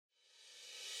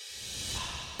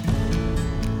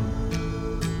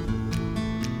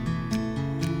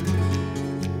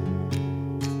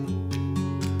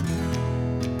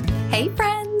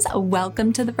friends.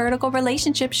 Welcome to the Vertical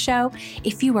Relationship Show.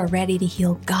 If you are ready to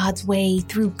heal God's way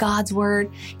through God's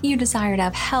Word, you desire to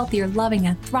have healthier, loving,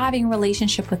 and thriving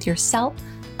relationship with yourself,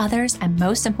 others, and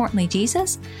most importantly,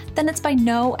 Jesus, then it's by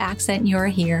no accident you're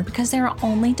here, because there are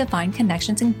only divine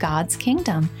connections in God's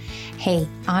kingdom. Hey,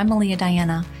 I'm Malia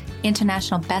Diana,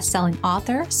 international best-selling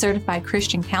author, certified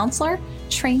Christian counselor,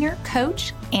 trainer,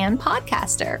 coach, and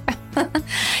podcaster.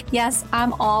 Yes,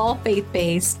 I'm all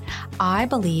faith-based. I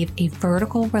believe a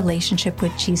vertical relationship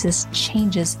with Jesus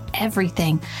changes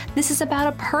everything. This is about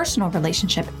a personal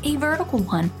relationship, a vertical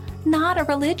one, not a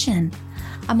religion.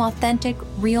 I'm authentic,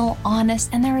 real, honest,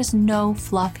 and there is no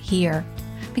fluff here.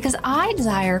 Because I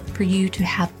desire for you to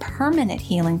have permanent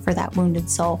healing for that wounded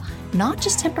soul, not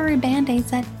just temporary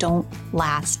band-aids that don't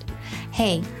last.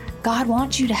 Hey, God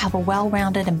wants you to have a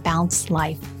well-rounded and balanced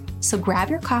life. So grab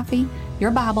your coffee,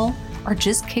 your Bible, or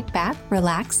just kick back,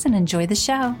 relax, and enjoy the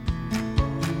show.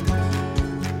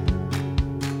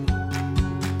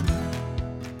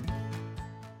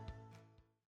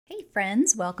 Hey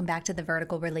friends, welcome back to the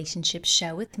Vertical Relationship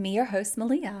Show with me, your host,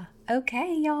 Malia.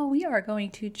 Okay, y'all, we are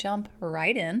going to jump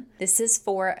right in. This is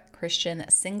for Christian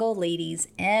single ladies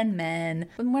and men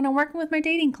when I'm working with my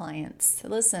dating clients.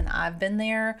 Listen, I've been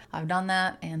there, I've done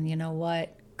that, and you know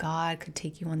what? God could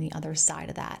take you on the other side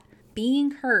of that. Be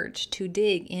encouraged to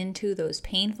dig into those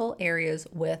painful areas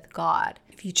with God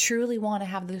if you truly want to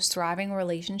have those thriving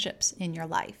relationships in your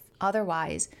life.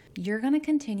 Otherwise, you're going to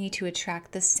continue to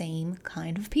attract the same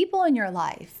kind of people in your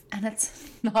life. And it's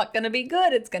not going to be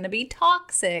good. It's going to be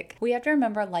toxic. We have to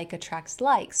remember like attracts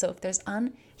like. So if there's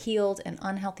unhealed and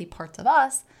unhealthy parts of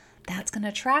us, that's going to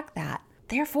attract that.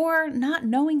 Therefore, not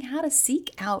knowing how to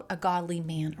seek out a godly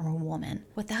man or woman.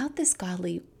 Without this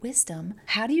godly wisdom,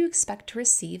 how do you expect to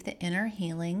receive the inner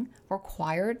healing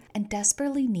required and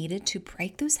desperately needed to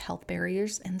break those health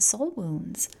barriers and soul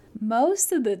wounds?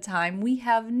 Most of the time, we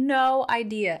have no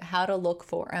idea how to look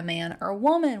for a man or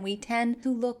woman. We tend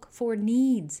to look for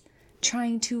needs,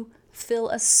 trying to fill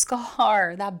a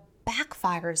scar that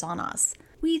backfires on us.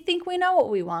 We think we know what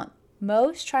we want.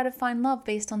 Most try to find love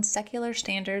based on secular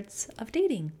standards of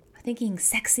dating. Thinking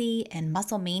sexy and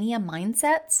muscle mania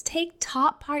mindsets take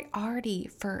top priority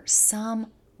for some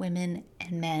women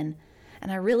and men.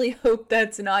 And I really hope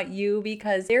that's not you,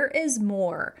 because there is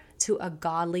more to a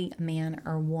godly man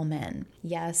or woman.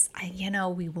 Yes,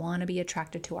 we want to be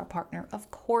attracted to our partner.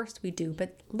 Of course we do,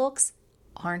 but looks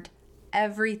aren't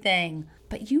everything.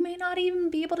 But you may not even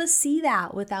be able to see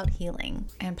that without healing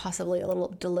and possibly a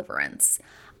little deliverance.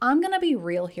 I'm going to be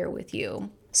real here with you,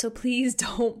 so please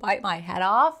don't bite my head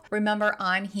off. Remember,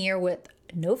 I'm here with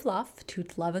no fluff to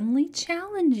lovingly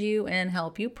challenge you and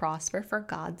help you prosper for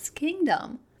God's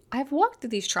kingdom. I've walked through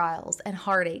these trials and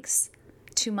heartaches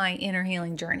to my inner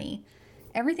healing journey.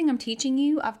 Everything I'm teaching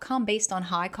you, I've come based on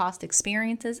high-cost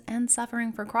experiences and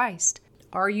suffering for Christ.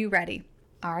 Are you ready?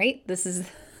 All right, this is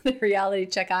the reality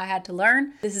check I had to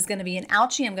learn. This is going to be an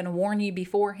ouchie. I'm going to warn you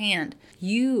beforehand.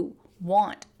 You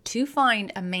want to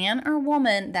find a man or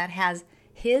woman that has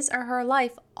his or her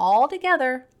life all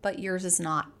together, but yours is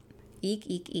not. Eek,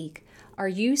 eek, eek. Are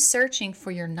you searching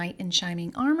for your knight in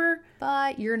shining armor,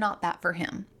 but you're not that for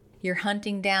him? You're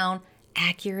hunting down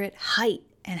accurate height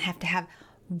and have to have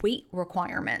weight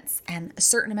requirements and a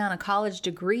certain amount of college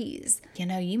degrees.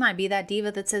 You might be that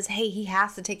diva that says, hey, he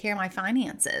has to take care of my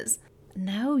finances.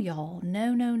 No, y'all.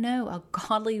 No. A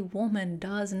godly woman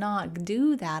does not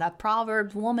do that. A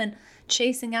Proverbs woman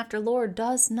chasing after Lord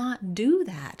does not do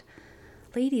that.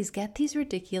 Ladies, get these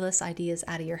ridiculous ideas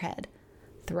out of your head.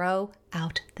 Throw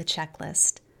out the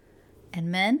checklist.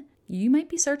 And men, you might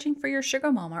be searching for your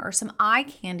sugar mama or some eye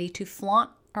candy to flaunt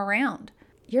around.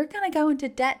 You're going to go into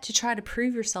debt to try to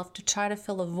prove yourself, to try to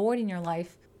fill a void in your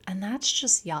life. And that's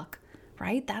just yuck,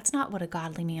 right? That's not what a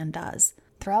godly man does.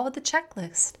 Throw out the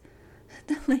checklist.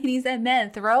 Ladies and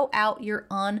men, throw out your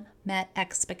unmet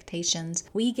expectations.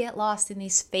 We get lost in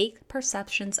these fake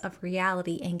perceptions of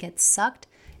reality and get sucked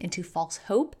into false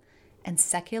hope and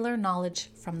secular knowledge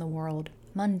from the world.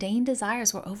 Mundane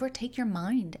desires will overtake your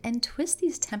mind and twist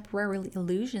these temporary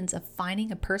illusions of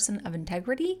finding a person of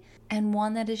integrity and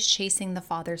one that is chasing the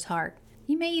Father's heart.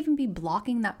 You may even be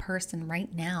blocking that person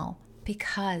right now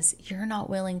because you're not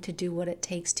willing to do what it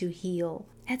takes to heal.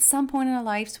 At some point in our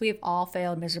lives, we have all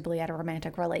failed miserably at a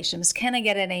romantic relationship. Can I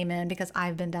get an amen? Because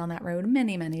I've been down that road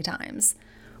many, many times.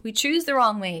 We choose the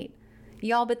wrong mate.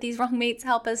 Y'all, but these wrong mates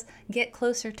help us get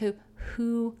closer to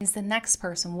who is the next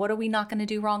person. What are we not going to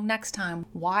do wrong next time?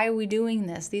 Why are we doing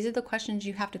this? These are the questions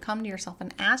you have to come to yourself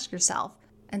and ask yourself.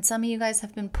 And some of you guys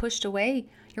have been pushed away.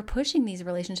 You're pushing these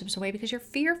relationships away because you're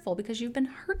fearful, because you've been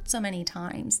hurt so many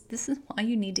times. This is why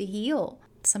you need to heal.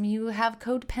 Some of you have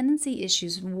codependency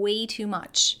issues way too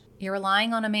much. You're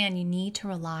relying on a man. You need to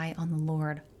rely on the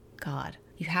Lord God.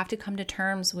 You have to come to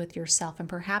terms with yourself, and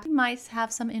perhaps you might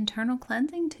have some internal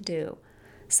cleansing to do,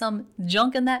 some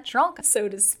junk in that trunk, so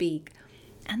to speak.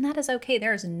 And that is okay.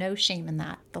 There is no shame in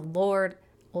that. The Lord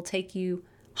will take you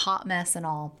hot mess and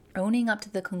all, owning up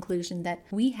to the conclusion that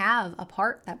we have a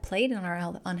part that played in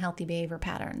our unhealthy behavior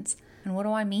patterns. And what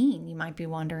do I mean? You might be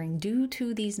wondering. Due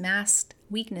to these masked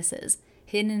weaknesses,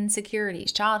 hidden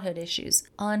insecurities, childhood issues,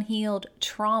 unhealed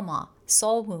trauma,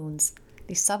 soul wounds,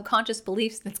 these subconscious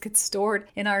beliefs that get stored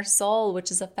in our soul, which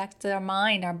has affected our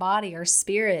mind, our body, our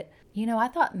spirit. I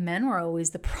thought men were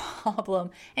always the problem,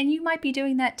 and you might be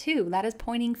doing that too. That is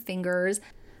pointing fingers.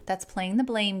 That's playing the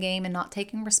blame game and not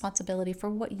taking responsibility for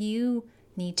what you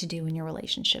need to do in your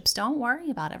relationships. Don't worry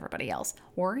about everybody else.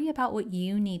 Worry about what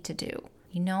you need to do.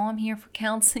 I'm here for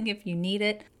counseling if you need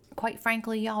it. Quite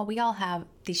frankly, y'all, we all have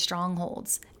these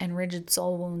strongholds and rigid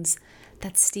soul wounds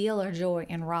that steal our joy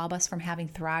and rob us from having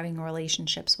thriving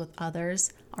relationships with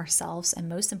others, ourselves, and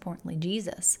most importantly,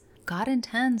 Jesus. God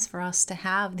intends for us to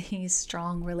have these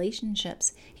strong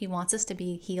relationships. He wants us to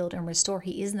be healed and restored.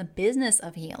 He is in the business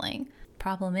of healing.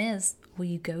 Problem is, will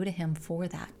you go to Him for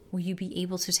that? Will you be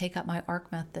able to take up my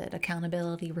ARC method,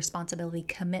 accountability, responsibility,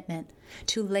 commitment,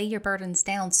 to lay your burdens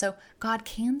down so God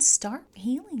can start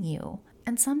healing you?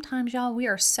 And sometimes, y'all, we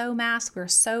are so masked, we're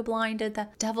so blinded. The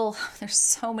devil, there's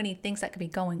so many things that could be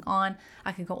going on.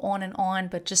 I could go on,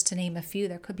 but just to name a few,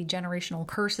 there could be generational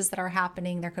curses that are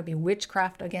happening. There could be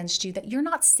witchcraft against you that you're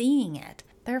not seeing it.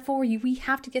 Therefore, we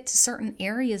have to get to certain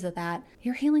areas of that.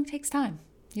 Your healing takes time.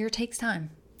 Yours takes time.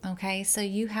 Okay, so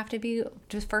you have to be,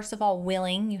 just first of all,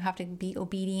 willing. You have to be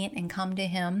obedient and come to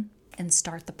Him and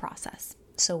start the process.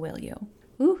 So will you?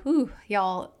 Woohoo,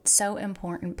 y'all, so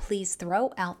important. Please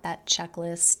throw out that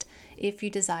checklist if you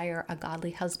desire a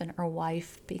godly husband or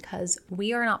wife, because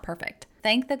we are not perfect.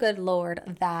 Thank the good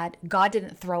Lord that God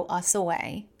didn't throw us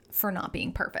away for not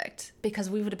being perfect,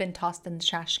 because we would have been tossed in the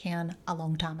trash can a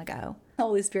long time ago.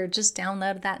 Holy Spirit, just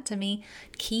download that to me.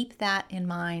 Keep that in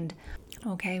mind.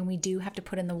 Okay, we do have to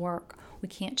put in the work. We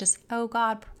can't just, oh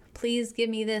God, please give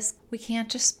me this. We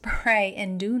can't just pray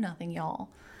and do nothing, y'all.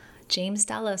 James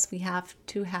tells us we have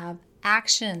to have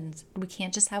actions. We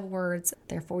can't just have words.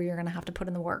 Therefore, you're going to have to put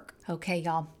in the work. Okay,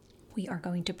 y'all. We are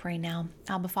going to pray now.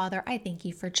 Abba, Father, I thank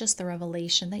you for just the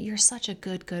revelation that you're such a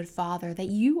good, good Father, that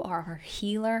you are our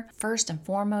healer. First and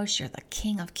foremost, you're the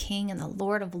King of Kings and the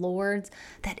Lord of Lords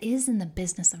that is in the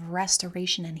business of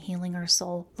restoration and healing our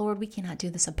soul. Lord, we cannot do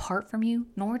this apart from you,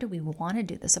 nor do we want to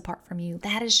do this apart from you.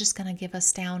 That is just going to give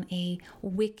us down a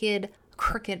wicked,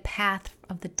 crooked path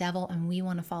of the devil, and we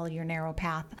want to follow your narrow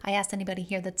path. I ask anybody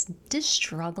here that's just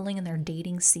struggling in their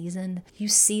dating season. You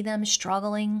see them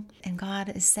struggling, and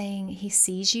God is saying He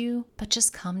sees you, but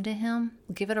just come to Him.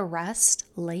 Give it a rest.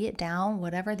 Lay it down.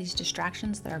 Whatever these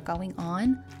distractions that are going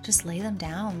on, just lay them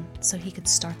down so He could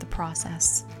start the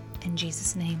process. In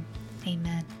Jesus' name,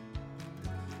 amen.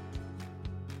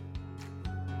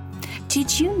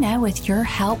 Did you know with your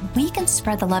help, we can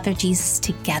spread the love of Jesus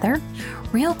together?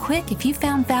 Real quick, if you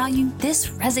found value, this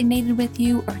resonated with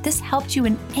you, or this helped you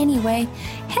in any way,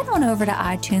 head on over to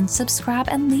iTunes, subscribe,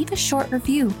 and leave a short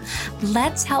review.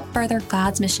 Let's help further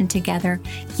God's mission together.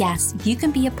 Yes, you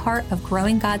can be a part of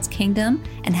growing God's kingdom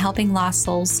and helping lost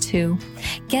souls too.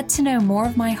 Get to know more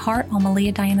of my heart on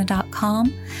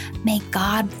maliadiana.com. May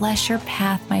God bless your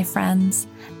path, my friends.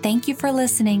 Thank you for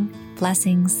listening.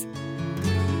 Blessings.